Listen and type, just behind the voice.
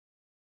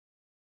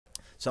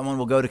Someone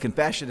will go to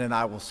confession and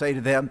I will say to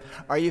them,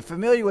 "Are you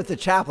familiar with the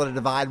Chaplet of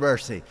Divine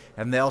Mercy?"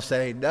 And they'll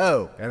say,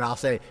 "No." And I'll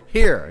say,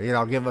 "Here,"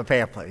 I'll give them a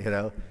pamphlet,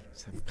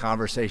 It's a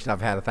conversation I've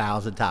had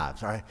 1,000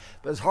 times, all right?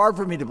 But it's hard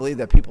for me to believe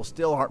that people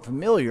still aren't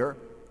familiar,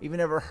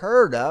 even ever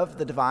heard of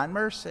the Divine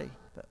Mercy.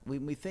 But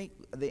when we think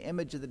of the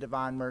image of the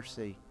Divine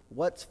Mercy,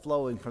 what's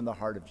flowing from the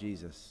heart of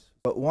Jesus?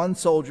 But one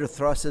soldier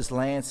thrust his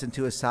lance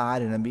into his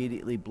side, and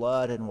immediately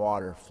blood and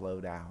water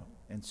flowed out.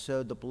 And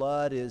so the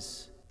blood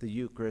is the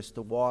Eucharist,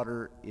 the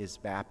water is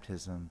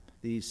baptism,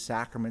 these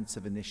sacraments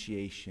of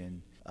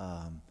initiation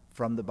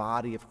from the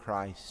body of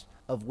Christ,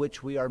 of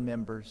which we are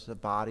members, the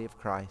body of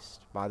Christ,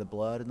 by the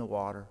blood and the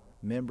water,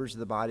 members of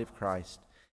the body of Christ.